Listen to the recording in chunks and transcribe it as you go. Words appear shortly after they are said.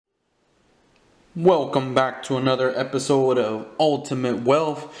Welcome back to another episode of Ultimate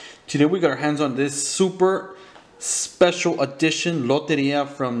Wealth. Today we got our hands on this super special edition Loteria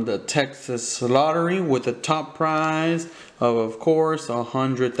from the Texas Lottery with a top prize of course,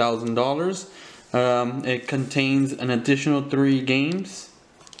 $100,000. It contains an additional 3 games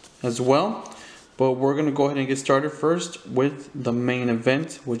as well. But we're going to go ahead and get started first with the main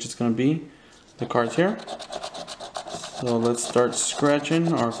event, which is going to be the cards here. So let's start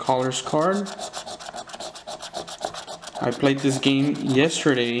scratching our caller's card. I played this game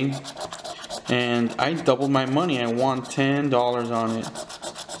yesterday and I doubled my money. I won $10 on it.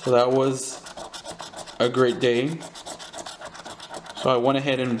 So that was a great day. So I went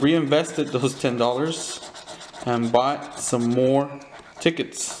ahead and reinvested those $10 and bought some more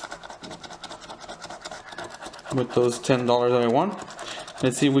tickets with those $10 that I won.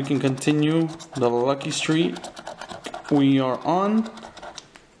 Let's see if we can continue the lucky streak we are on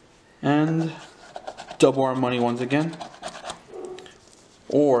and double our money once again,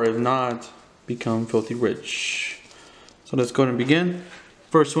 or if not, become filthy rich. So let's go ahead and begin.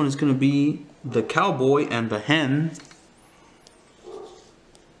 First one is going to be the cowboy and the hen.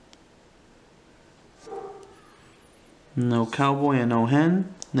 No cowboy and no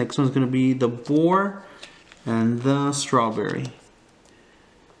hen. Next one's going to be the boar and the strawberry.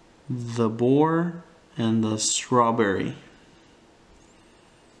 The boar and the strawberry.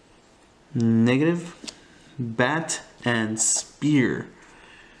 Negative, bat and spear.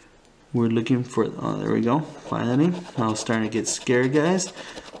 We're looking for, oh, there we go, finally. I was starting to get scared, guys.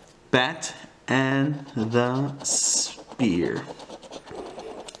 Bat and the spear.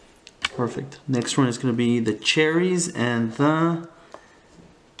 Perfect. Next one is going to be the cherries and the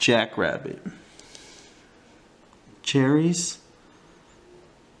jackrabbit. Cherries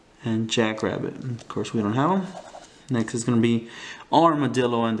and jackrabbit. Of course, we don't have them. Next is going to be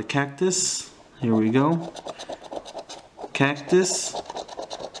armadillo and the cactus. Here we go. Cactus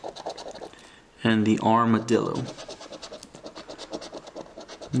and the armadillo.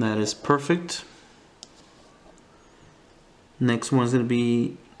 That is perfect. Next one is going to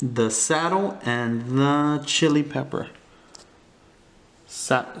be the saddle and the chili pepper.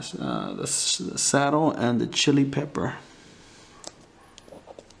 The saddle and the chili pepper.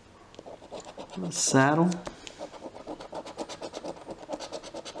 The saddle.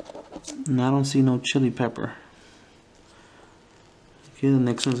 And I don't see no chili pepper. Okay, the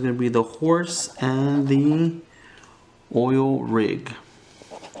next one is going to be the horse and the oil rig.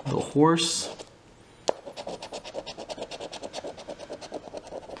 The horse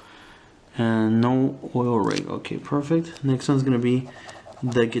and no oil rig. Okay, perfect. Next one's going to be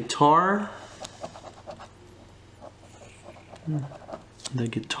the guitar. The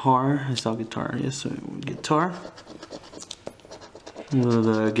guitar. I saw guitar. Yes, so guitar.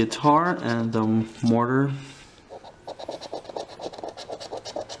 The guitar and the mortar.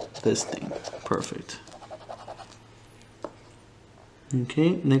 This thing. Perfect.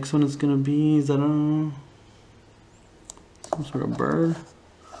 Okay, next one is gonna be, is that some sort of bird?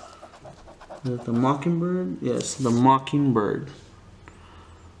 Is that the mockingbird? Yes, the mockingbird.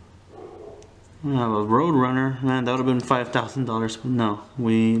 I have a road runner. Man, that would have been $5,000, but no,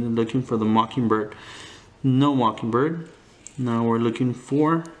 we're looking for the mockingbird. No mockingbird. Now we're looking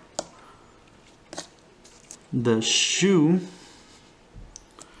for the shoe.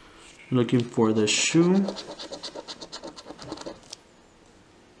 Looking for the shoe.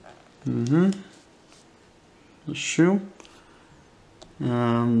 The shoe.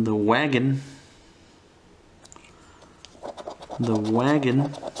 The wagon. The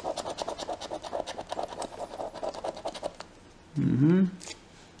wagon.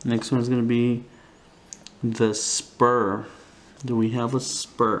 Next one is going to be the spur. Do we have a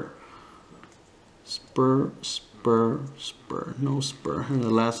spur? Spur, spur, spur. No spur. And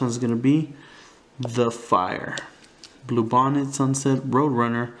the last one is going to be the fire. Blue Bonnet, Sunset,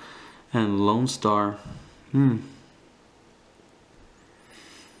 Roadrunner, and Lone Star.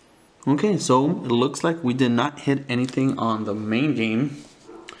 Okay, so it looks like we did not hit anything on the main game,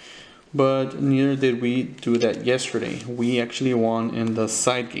 but neither did we do that yesterday. We actually won in the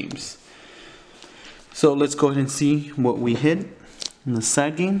side games. So let's go ahead and see what we hit in the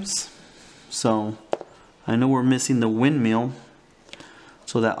side games. So I know we're missing the windmill,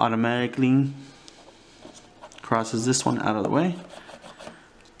 so that automatically crosses this one out of the way.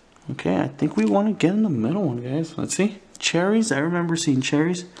 Okay, I think we want to get in the middle one, guys. Let's see. Cherries. I remember seeing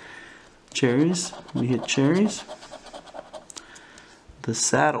cherries. Cherries. We hit cherries. The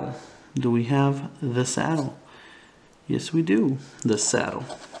saddle. Do we have the saddle? Yes, we do. The saddle.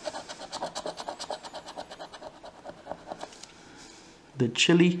 The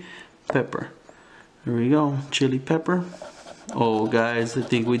chili pepper. There we go, chili pepper. Oh guys, I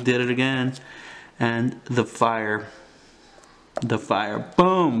think we did it again. And the fire. The fire.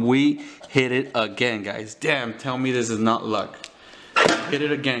 Boom! We hit it again, guys. Damn, tell me this is not luck. Hit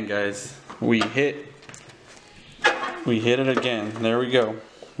it again, guys. We hit it again. There we go.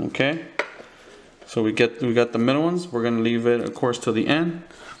 Okay. So we got the middle ones. We're gonna leave it, of course, till the end.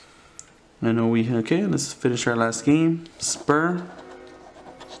 I know okay, let's finish our last game. Spur.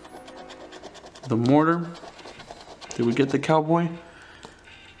 The mortar. Did we get the cowboy?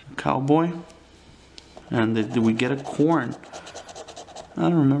 Cowboy. And did we get a corn? I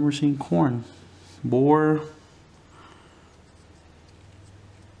don't remember seeing corn. Boar.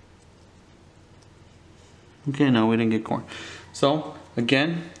 Okay, no, we didn't get corn. So,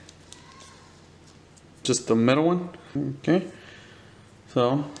 again, just the middle one. Okay.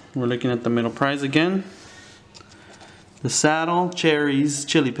 So, we're looking at the middle prize again. The saddle, cherries,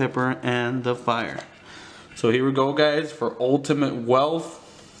 chili pepper, and the fire. So here we go, guys, for ultimate wealth.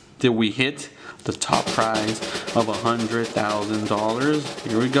 Did we hit the top prize of $100,000?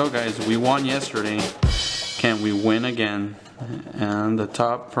 Here we go, guys. We won yesterday. Can we win again? And the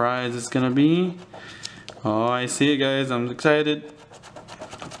top prize is gonna be, oh, I see it, guys. I'm excited.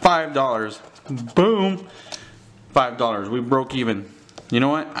 $5. Boom. $5. We broke even. You know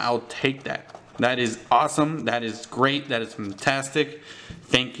what? I'll take that. That is awesome. That is great. That is fantastic.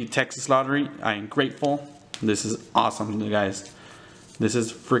 Thank you, Texas Lottery. I am grateful. This is awesome, guys. This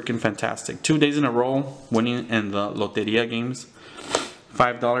is freaking fantastic. 2 days in a row winning in the Loteria games.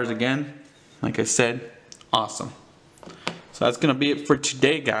 $5 again. Like I said, awesome. So that's going to be it for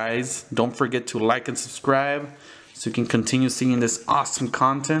today, guys. Don't forget to like and subscribe so you can continue seeing this awesome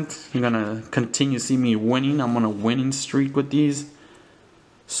content. You're going to continue seeing me winning. I'm on a winning streak with these.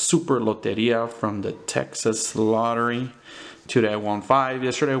 Super Loteria from the Texas Lottery. Today I won 5,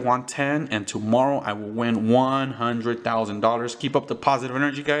 yesterday I won 10, and tomorrow I will win $100,000. Keep up the positive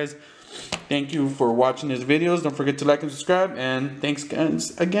energy, guys. Thank you for watching these videos. Don't forget to like and subscribe, and thanks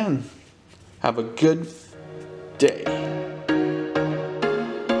guys again. Have a good day.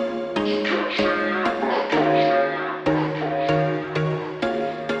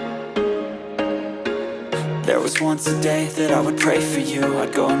 There was once a day that I would pray for you.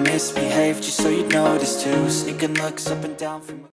 I'd go and misbehave just so you'd notice too. Sneaking looks up and down from